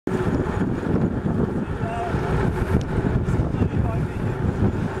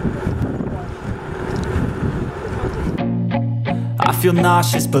feel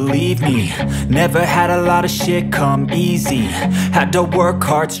nauseous, believe me. Never had a lot of shit come easy. Had to work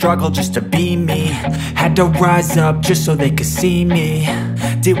hard, struggle just to be me. Had to rise up just so they could see me.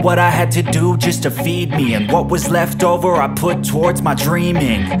 Did what I had to do just to feed me, and what was left over I put towards my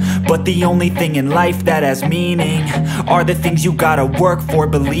dreaming. But the only thing in life that has meaning are the things you gotta work for,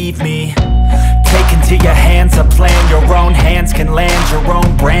 believe me. Take into your hands a plan, your own hands can land your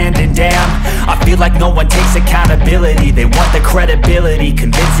own brand. And damn, I feel like no one takes accountability. They want the credibility,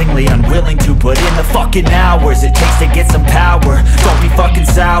 convincingly unwilling to put in the fucking hours it takes to get some power. Don't be fucking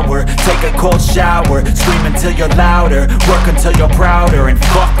sour, take a cold shower, scream until you're louder, work until you're prouder. And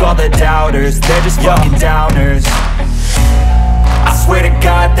fuck all the doubters, they're just fucking downers. I swear to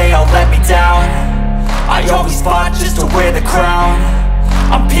God they all let me down. I always fought just to wear the crown.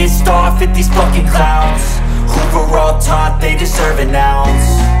 I'm pissed off at these fucking clowns who were all taught they deserve an ounce.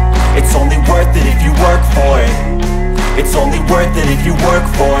 It's only worth it if you work for it. It's only worth it if you work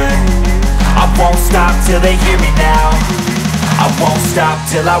for it. I won't stop till they hear me now. I won't stop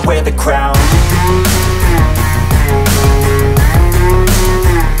till I wear the crown.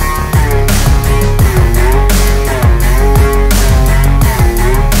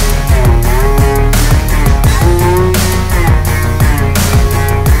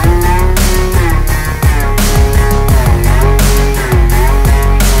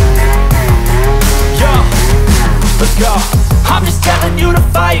 Let's go. I'm just telling you to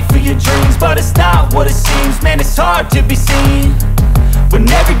fight for your dreams, but it's not what it seems. Man, it's hard to be seen when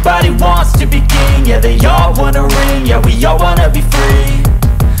everybody wants to be king. Yeah, they all wanna ring, yeah, we all wanna be free.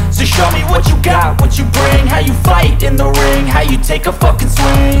 So show me what you got, what you bring, how you fight in the ring, how you take a fucking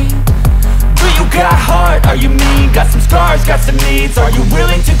swing. Do you got heart, are you mean? Got some scars, got some needs, are you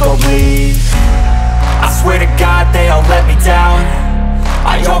willing to go bleed? I swear to God they all let me down.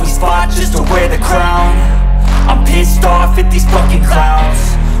 I always fought just to wear the crown. I'm pissed off at these fucking clowns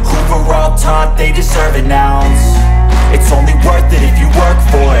who were all taught they deserve an ounce. It's only worth it if you work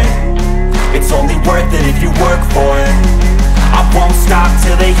for it. It's only worth it if you work for it. I won't stop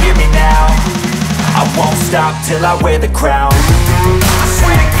till they hear me now. I won't stop till I wear the crown.